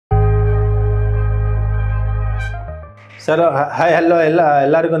Sir hi hello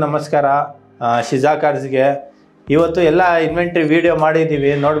ಎಲ್ಲರಿಗೂ ನಮಸ್ಕಾರ. ಶಿಜಾ ಕಾರ್ಸ್ಗೆ ಇವತ್ತು ಎಲ್ಲ ಇನ್ವೆಂಟ್ರಿ ವಿಡಿಯೋ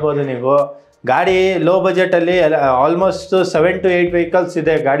ಮಾಡಿದ್ದೀವಿ, ನೋಡ್ಬೋದು ನೀವು. ಗಾಡಿ ಲೋ ಬಜೆಟಲ್ಲಿ ಆಲ್ಮೋಸ್ಟ್ 7 to 8 ವೆಹಿಕಲ್ಸ್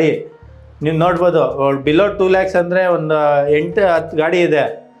ಇದೆ ಗಾಡಿ. ನೀವು ನೋಡ್ಬೋದು, ಬಿಲೋ 2 lakhs ಅಂದರೆ ಒಂದು 8-10 ಗಾಡಿ ಇದೆ.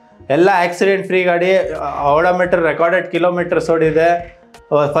 ಎಲ್ಲ ಆಕ್ಸಿಡೆಂಟ್ ಫ್ರೀ ಗಾಡಿ, ಓಡೋಮೀಟರ್ ರೆಕಾರ್ಡೆಡ್ ಕಿಲೋಮೀಟರ್ಸ್ ಓಡಿದೆ.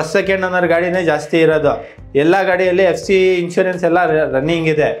 ಫಸ್ಟ್ ಸೆಕೆಂಡ್ ಓನರ್ ಗಾಡಿನೇ ಜಾಸ್ತಿ ಇರೋದು. ಎಲ್ಲ ಗಾಡಿಯಲ್ಲಿ FC ಇನ್ಶೂರೆನ್ಸ್ ಎಲ್ಲ ರನ್ನಿಂಗ್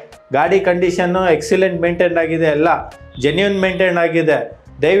ಇದೆ. ಗಾಡಿ ಕಂಡೀಷನ್ನು ಎಕ್ಸಿಲೆಂಟ್ ಮೇಂಟೈನ್ ಆಗಿದೆ, ಎಲ್ಲ ಜೆನ್ಯೂನ್ ಮೇಂಟೈನ್ ಆಗಿದೆ.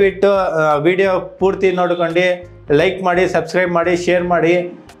 ದಯವಿಟ್ಟು ವಿಡಿಯೋ ಪೂರ್ತಿ ನೋಡ್ಕೊಂಡು ಲೈಕ್ ಮಾಡಿ, ಸಬ್ಸ್ಕ್ರೈಬ್ ಮಾಡಿ, ಶೇರ್ ಮಾಡಿ.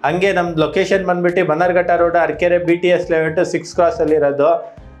 ಹಂಗೆ ನಮ್ಮದು ಲೊಕೇಶನ್ ಬಂದುಬಿಟ್ಟು Bannerghatta road, Arakere BTS Layout 6 ಕ್ರಾಸಲ್ಲಿರೋದು.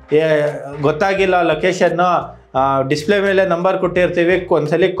 ಗೊತ್ತಾಗಿಲ್ಲ ಲೊಕೇಶನ್ನು, ಡಿಸ್ಪ್ಲೇ ಮೇಲೆ ನಂಬರ್ ಕೊಟ್ಟಿರ್ತೀವಿ,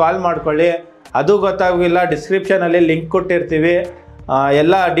 ಒಂದ್ಸಲಿ ಕಾಲ್ ಮಾಡ್ಕೊಳ್ಳಿ. ಅದು ಗೊತ್ತಾಗಿಲ್ಲ, ಡಿಸ್ಕ್ರಿಪ್ಷನಲ್ಲಿ ಲಿಂಕ್ ಕೊಟ್ಟಿರ್ತೀವಿ,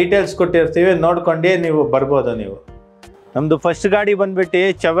 ಎಲ್ಲ ಡೀಟೇಲ್ಸ್ ಕೊಟ್ಟಿರ್ತೀವಿ, ನೋಡ್ಕೊಂಡು ನೀವು ಬರ್ಬೋದು. ನೀವು ನಮ್ಮದು ಫಸ್ಟ್ ಗಾಡಿ ಬಂದುಬಿಟ್ಟು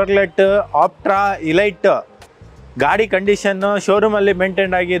ಚೆವರ್ಲೆಟ್ ಆಪ್ಟ್ರಾ ಇಲೈಟ್. ಗಾಡಿ ಕಂಡೀಷನ್ನು ಶೋರೂಮಲ್ಲಿ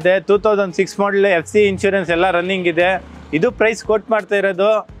ಮೇಂಟೈನ್ ಆಗಿದೆ. 2006 ಮಾಡಲ್, FC ಇನ್ಶೂರೆನ್ಸ್ ಎಲ್ಲ ರನ್ನಿಂಗ್ ಇದೆ. ಇದು ಪ್ರೈಸ್ ಕೋಟ್ ಮಾಡ್ತಾ ಇರೋದು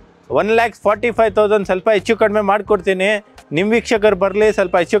 1,45,000. ಸ್ವಲ್ಪ ಹೆಚ್ಚು ಕಡಿಮೆ ಮಾಡಿಕೊಡ್ತೀನಿ. ನಿಮ್ಮ ವೀಕ್ಷಕರು ಬರಲಿ,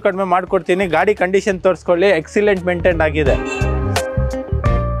 ಸ್ವಲ್ಪ ಹೆಚ್ಚು ಕಡಿಮೆ ಮಾಡಿಕೊಡ್ತೀನಿ. ಗಾಡಿ ಕಂಡೀಷನ್ ತೋರಿಸ್ಕೊಳ್ಳಿ, ಎಕ್ಸಿಲೆಂಟ್ ಮೇಂಟೈನ್ ಆಗಿದೆ.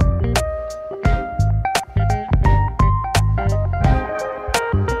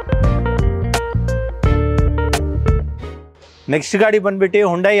 ನೆಕ್ಸ್ಟ್ ಗಾಡಿ ಬಂದುಬಿಟ್ಟು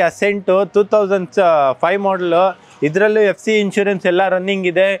ಹುಂಡೈ ಅಸೆಂಟು 2005 ಮಾಡಲು. ಇದರಲ್ಲೂ FC ಇನ್ಶೂರೆನ್ಸ್ ಎಲ್ಲ ರನ್ನಿಂಗ್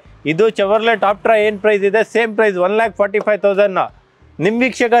ಇದೆ. ಇದು ಚೆವರ್ಲೆಟ್ ಆಪ್ಟ್ರಾ ಏನು ಪ್ರೈಸ್ ಇದೆ, ಸೇಮ್ ಪ್ರೈಸ್ 1,45,000. ನಿಮ್ಮ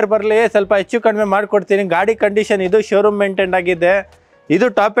ವೀಕ್ಷಕರು ಬರಲಿ, ಸ್ವಲ್ಪ ಹೆಚ್ಚು ಕಡಿಮೆ ಮಾಡಿಕೊಡ್ತೀನಿ. ಗಾಡಿ ಕಂಡೀಷನ್ ಇದು ಶೋರೂಮ್ ಮೇಂಟೈನ್ ಆಗಿದೆ. ಇದು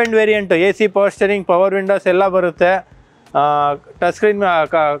top end variant, AC power steering, power Windows ಎಲ್ಲ ಬರುತ್ತೆ. Touch screen,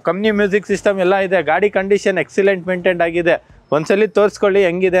 company music system ಎಲ್ಲ ಇದೆ. ಗಾಡಿ ಕಂಡೀಷನ್ ಎಕ್ಸಿಲೆಂಟ್ ಮೇಂಟೈನ್ ಆಗಿದೆ. ಒಂದ್ಸಲಿ ತೋರಿಸ್ಕೊಳ್ಳಿ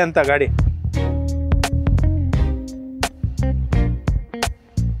ಹೆಂಗಿದೆ ಅಂತ ಗಾಡಿ.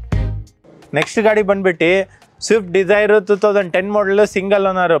 ನೆಕ್ಸ್ಟ್ ಗಾಡಿ ಬಂದುಬಿಟ್ಟು ಸ್ವಿಫ್ಟ್ ಡಿಸೈರು 2010 ಮಾಡಲು, single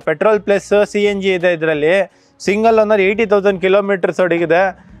owner, petrol plus CNG ಇದೆ. ಇದರಲ್ಲಿ ಸಿಂಗಲ್ ಓನರ್, 80,000 ಕಿಲೋಮೀಟರ್ಸ್ ಹೊಡಿಗಿದೆ.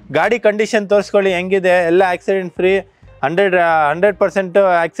 ಗಾಡಿ ಕಂಡೀಷನ್ ತೋರಿಸ್ಕೊಳ್ಳಿ ಹೆಂಗಿದೆ. ಎಲ್ಲ ಆಕ್ಸಿಡೆಂಟ್ ಫ್ರೀ, 100%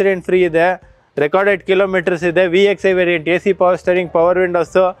 ಆಕ್ಸಿಡೆಂಟ್ ಫ್ರೀ ಇದೆ. ರೆಕಾರ್ಡೆಡ್ ಕಿಲೋಮೀಟರ್ಸ್ ಇದೆ. VXI variant, AC power steering, power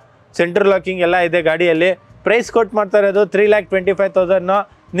windows, central locking ಎಲ್ಲ ಇದೆ ಗಾಡಿಯಲ್ಲಿ. ಪ್ರೈಸ್ ಕೊಟ್ಟು ಮಾಡ್ತಾ ಇರೋದು 3,25,000.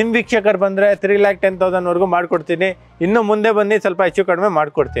 ನಿಮ್ಮ ವೀಕ್ಷಕರು ಬಂದರೆ 3,10,000ವರೆಗೂ ಮಾಡಿಕೊಡ್ತೀನಿ. ಇನ್ನು ಮುಂದೆ ಬನ್ನಿ, ಸ್ವಲ್ಪ ಹೆಚ್ಚು ಕಡಿಮೆ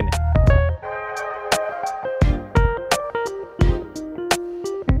ಮಾಡಿಕೊಡ್ತೀನಿ.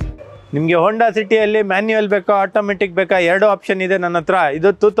 ನಿಮಗೆ ಹೋಂಡಾ ಸಿಟಿಯಲ್ಲಿ ಮ್ಯಾನ್ಯುಯಲ್ ಬೇಕಾ, ಆಟೋಮೆಟಿಕ್ ಬೇಕಾ, ಎರಡು ಆಪ್ಷನ್ ಇದೆ ನನ್ನ ಹತ್ರ. ಇದು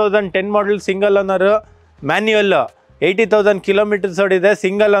 2010 ಮಾಡಲ್, ಸಿಂಗಲ್ ಓನರು, ಮ್ಯಾನ್ಯುಯಲ್, 80,000 ಕಿಲೋಮೀಟರ್ಸ್ ಓಡಿದೆ,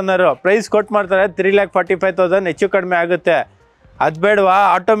 ಸಿಂಗಲ್ ಓನರು. ಪ್ರೈಸ್ ಕೊಟ್ಟು ಮಾಡ್ತಾರೆ 3,45,000. ಹೆಚ್ಚು ಕಡಿಮೆ ಆಗುತ್ತೆ. ಅದು ಬೇಡವಾ,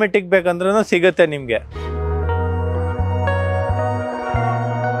 ಆಟೋಮೆಟಿಕ್ ಬೇಕಂದ್ರೂ ಸಿಗುತ್ತೆ ನಿಮಗೆ.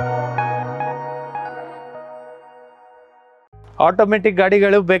 ಆಟೋಮೆಟಿಕ್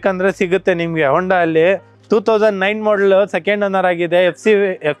ಗಾಡಿಗಳು ಬೇಕಂದ್ರೆ ಸಿಗುತ್ತೆ ನಿಮಗೆ. ಹೋಂಡಾ ಅಲ್ಲಿ 2009 ಮಾಡಲು, ಸೆಕೆಂಡ್ ಓನರ್ ಆಗಿದೆ.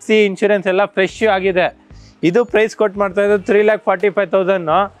 FC ಇನ್ಶೂರೆನ್ಸ್ ಎಲ್ಲ ಫ್ರೆಶ್ ಆಗಿದೆ. ಇದು ಪ್ರೈಸ್ ಕೊಟ್ಟು ಮಾಡ್ತಾ ಇರೋದು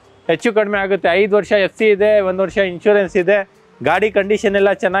 3,45,000. ಹೆಚ್ಚು ಕಡಿಮೆ ಆಗುತ್ತೆ. 5 ವರ್ಷ FC ಇದೆ, 1 ವರ್ಷ ಇನ್ಶೂರೆನ್ಸ್ ಇದೆ. ಗಾಡಿ ಕಂಡೀಷನ್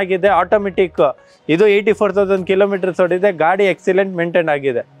ಎಲ್ಲ ಚೆನ್ನಾಗಿದೆ. ಆಟೋಮೆಟಿಕ್, ಇದು 84,000 ಕಿಲೋಮೀಟರ್ಸ್ ಓಡಿದೆ. ಗಾಡಿ ಎಕ್ಸಿಲೆಂಟ್ ಮೇಂಟೈನ್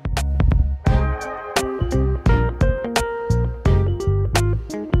ಆಗಿದೆ.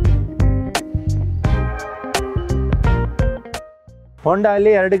 ಹೋಂಡಾ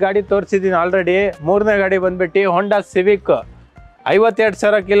ಅಲ್ಲಿ 2 ಗಾಡಿ ತೋರಿಸಿದ್ದೀನಿ ಆಲ್ರೆಡಿ. ಮೂರನೇ ಗಾಡಿ ಬಂದುಬಿಟ್ಟು ಹೋಂಡಾ ಸಿವಿಕ್,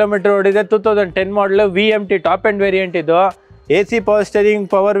 52,000 ಕಿಲೋಮೀಟರ್ ಓಡಿದೆ. 2010 ಮಾಡಲು, VMT ಟಾಪ್ ಆ್ಯಂಡ್ ವೇರಿಯಂಟ್. ಇದು AC power steering,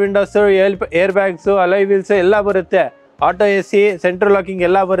 power windows, air bags, alloy wheels ಎಲ್ಲ ಬರುತ್ತೆ. ಆಟೋ AC, ಸೆಂಟ್ರಲ್ ಲಾಕಿಂಗ್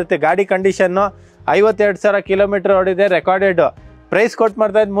ಎಲ್ಲ ಬರುತ್ತೆ. ಗಾಡಿ ಕಂಡೀಷನ್ನು 52,000 ಕಿಲೋಮೀಟರ್ ಓಡಿದೆ, ರೆಕಾರ್ಡೆಡ್. ಪ್ರೈಸ್ ಕೊಟ್ಟು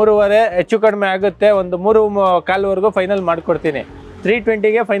ಮಾಡ್ತಾ ಇದ್ದು 3,500. ಹೆಚ್ಚು ಕಡಿಮೆ ಆಗುತ್ತೆ. ಒಂದು 3,15ವರೆಗೂ ಫೈನಲ್ ಮಾಡಿಕೊಡ್ತೀನಿ.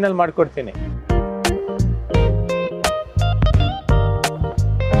 320ಗೆ ಫೈನಲ್ ಮಾಡಿಕೊಡ್ತೀನಿ.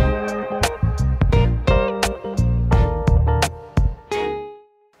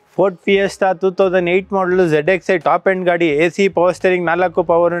 ಫೋರ್ಡ್ ಫಿಯೆಸ್ಟಾ 2008 ಮಾಡಲು, ZXi ಟಾಪ್ ಆ್ಯಂಡ್ ಗಾಡಿ. AC power steering, 4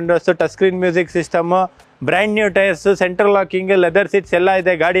 power windows, touch screen music system, brand new tyres, central locking, leather seats ಎಲ್ಲ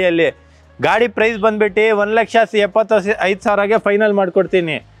ಇದೆ ಗಾಡಿಯಲ್ಲಿ. ಗಾಡಿ ಪ್ರೈಸ್ ಬಂದುಬಿಟ್ಟು 1,75,000ಗೆ ಫೈನಲ್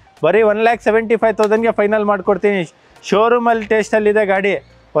ಮಾಡಿಕೊಡ್ತೀನಿ. ಬರೀ 1,75,000ಗೆ ಫೈನಲ್ ಮಾಡಿಕೊಡ್ತೀನಿ. ಶೋರೂಮಲ್ಲಿ ಟೇಸ್ಟಲ್ಲಿದೆ ಗಾಡಿ,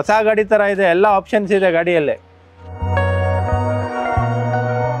 ಹೊಸ ಗಾಡಿ ಥರ ಇದೆ. ಎಲ್ಲ ಆಪ್ಷನ್ಸ್ ಇದೆ ಗಾಡಿಯಲ್ಲಿ.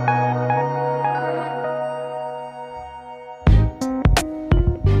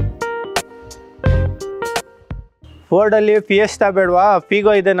 ಫೋರ್ಡಲ್ಲಿ ಫಿಯೆಸ್ಟಾ ಬೇಡವಾ,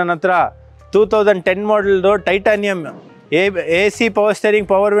 ಫಿಗೋ ಇದೆ ನನ್ನ ಹತ್ರ. 2010 ಮಾಡಲ್ದು, titanium, AC power steering,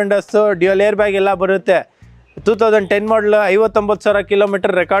 power windows, dual air bag ಎಲ್ಲ ಬರುತ್ತೆ. 2010 ಮಾಡಲು, 59,000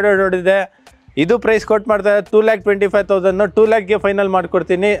 ಕಿಲೋಮೀಟರ್ ರೆಕಾರ್ಡೆಡ್ ಓಡಿದೆ. ಇದು ಪ್ರೈಸ್ ಕೊಟ್ಟು ಮಾಡ್ತಾರೆ 2,25,000. 2 lakhಗೆ ಫೈನಲ್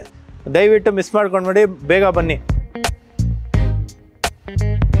ಮಾಡಿಕೊಡ್ತೀನಿ. ದಯವಿಟ್ಟು ಮಿಸ್ ಮಾಡ್ಕೊಂಡ್ಬಿಡಿ, ಬೇಗ ಬನ್ನಿ.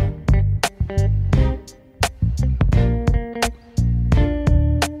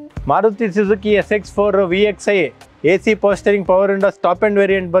 Maruti Suzuki SX4 VXI AC ಪೋಸ್ಟರಿಂಗ್ power Windows top end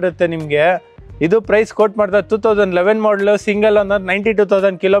variant ಬರುತ್ತೆ ನಿಮಗೆ. ಇದು ಪ್ರೈಸ್ ಕೋಟ್ ಮಾಡ್ತಾರೆ 2011 ಮಾಡಲು, ಸಿಂಗಲ್ ಓನರ್,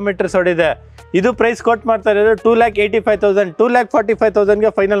 92,000 ಕಿಲೋಮೀಟರ್ಸ್ ಓಡಿದೆ. ಇದು ಪ್ರೈಸ್ ಕೋಟ್ ಮಾಡ್ತಾ ಇರೋದು 2,85,000,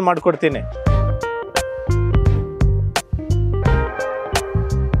 2,45,000ಗೆ ಫೈನಲ್ ಮಾಡಿಕೊಡ್ತೀನಿ.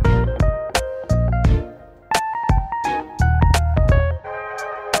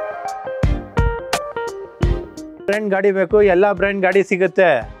 ಬ್ರ್ಯಾಂಡ್ ಗಾಡಿ ಬೇಕು, ಎಲ್ಲ ಬ್ರ್ಯಾಂಡ್ ಗಾಡಿ ಸಿಗುತ್ತೆ.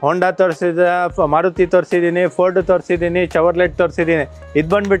 ಹೋಂಡಾ ತೋರಿಸಿದೆ, ಮಾರುತಿ ತೋರಿಸಿದ್ದೀನಿ, ಫೋರ್ಡ್ ತೋರಿಸಿದ್ದೀನಿ, ಚವರ್ಲೆಟ್ ತೋರಿಸಿದ್ದೀನಿ. ಇದು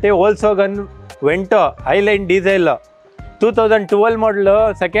ಬಂದ್ಬಿಟ್ಟು ವೋಲ್ಕ್ಸ್ವ್ಯಾಗನ್ ವೆಂಟೋ ಹೈಲೈನ್ ಡೀಸೆಲ್ 2012 ಮಾಡಲು,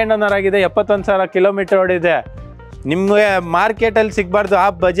 ಸೆಕೆಂಡ್ ಓನರ್ ಆಗಿದೆ, 71,000 ಕಿಲೋಮೀಟರ್ ಓಡಿದೆ. ನಿಮಗೆ ಮಾರ್ಕೆಟಲ್ಲಿ ಸಿಗಬಾರ್ದು, ಆ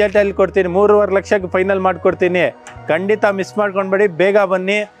ಬಜೆಟಲ್ಲಿ ಕೊಡ್ತೀನಿ. 3.5 ಲಕ್ಷಕ್ಕೆ ಫೈನಲ್ ಮಾಡಿಕೊಡ್ತೀನಿ. ಖಂಡಿತ ಮಿಸ್ ಮಾಡ್ಕೊಂಡ್ಬೇಡಿ, ಬೇಗ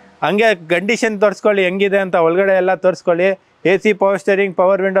ಬನ್ನಿ. ಹಂಗೆ ಕಂಡೀಷನ್ ತೋರಿಸ್ಕೊಳ್ಳಿ ಹೆಂಗಿದೆ ಅಂತ, ಒಳಗಡೆ ಎಲ್ಲ ತೋರಿಸ್ಕೊಳ್ಳಿ. AC power steering,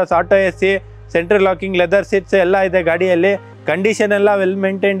 power Windows, auto AC, central locking, leather seats ಎಲ್ಲ ಇದೆ ಗಾಡಿಯಲ್ಲಿ. ಕಂಡೀಷನ್ ಎಲ್ಲ ವೆಲ್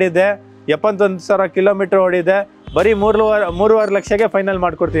ಮೇಂಟೈನ್ಡ್ ಇದೆ. 71,000 ಕಿಲೋಮೀಟರ್ ಓಡಿದೆ. ಬರೀ 3.5 ಲಕ್ಷಕ್ಕೆ ಫೈನಲ್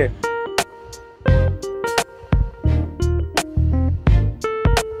ಮಾಡಿಕೊಡ್ತೀವಿ.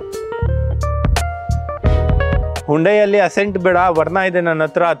 ಹುಂಡೈಯಲ್ಲಿ ಅಸೆಂಟ್ ಬೇಡ, ವರ್ಣ ಇದೆ ನನ್ನ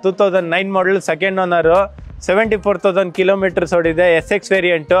ಹತ್ರ. 2009 ಮಾಡಲ್, ಸೆಕೆಂಡ್ ಓನರು, 74,000 ಕಿಲೋಮೀಟರ್ಸ್ ಓಡಿದೆ. SX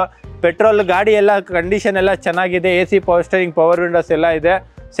variant, petrol. ಗಾಡಿ ಎಲ್ಲ ಕಂಡೀಷನ್ ಎಲ್ಲ ಚೆನ್ನಾಗಿದೆ. AC power steering, power Windows ಎಲ್ಲ ಇದೆ.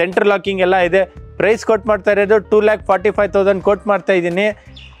 ಸೆಂಟ್ರಲ್ ಲಾಕಿಂಗ್ ಎಲ್ಲ ಇದೆ. ಪ್ರೈಸ್ ಕೊಟ್ಟು ಮಾಡ್ತಾ ಇರೋದು 2,45,000 ಕೊಟ್ಟು ಮಾಡ್ತಾ ಇದ್ದೀನಿ.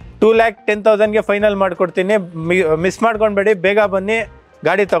 2,10,000ಗೆ ಫೈನಲ್ ಮಾಡಿಕೊಡ್ತೀನಿ. ಮಿಸ್ ಮಾಡ್ಕೊಳ್ಬೇಡಿ, ಬೇಗ ಬನ್ನಿ,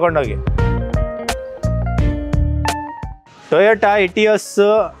 ಗಾಡಿ ತೊಗೊಂಡೋಗಿ. ಟೊಯೋಟಾ ಇಟಿಯೋಸ್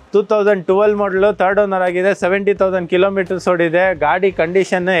 2012 ಮಾಡಲು, ಥರ್ಡ್ ಓನರ್ ಆಗಿದೆ, 70,000 ಕಿಲೋಮೀಟರ್ಸ್ ಓಡಿದೆ. ಗಾಡಿ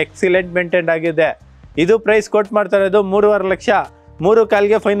ಕಂಡೀಷನ್ ಎಕ್ಸಿಲೆಂಟ್ ಮೇಂಟೈನ್ ಆಗಿದೆ. ಇದು ಪ್ರೈಸ್ ಕೊಟ್ಟು ಮಾಡ್ತಾ ಇರೋದು 3.5 ಲಕ್ಷ.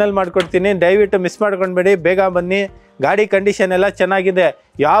 3.25ಗೆ ಫೈನಲ್ ಮಾಡಿಕೊಡ್ತೀನಿ. ದಯವಿಟ್ಟು ಮಿಸ್ ಮಾಡ್ಕೊಳ್ಬೇಡಿ, ಬೇಗ ಬನ್ನಿ. ಗಾಡಿ ಕಂಡೀಷನ್ ಎಲ್ಲ ಚೆನ್ನಾಗಿದೆ.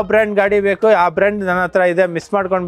 ಯಾವ ಬ್ರ್ಯಾಂಡ್ ಗಾಡಿ ಬೇಕು ಆ ಬ್ರ್ಯಾಂಡ್ ನನ್ನ ಹತ್ರ ಇದೆ, ಮಿಸ್ ಮಾಡ್ಕೊಂಡು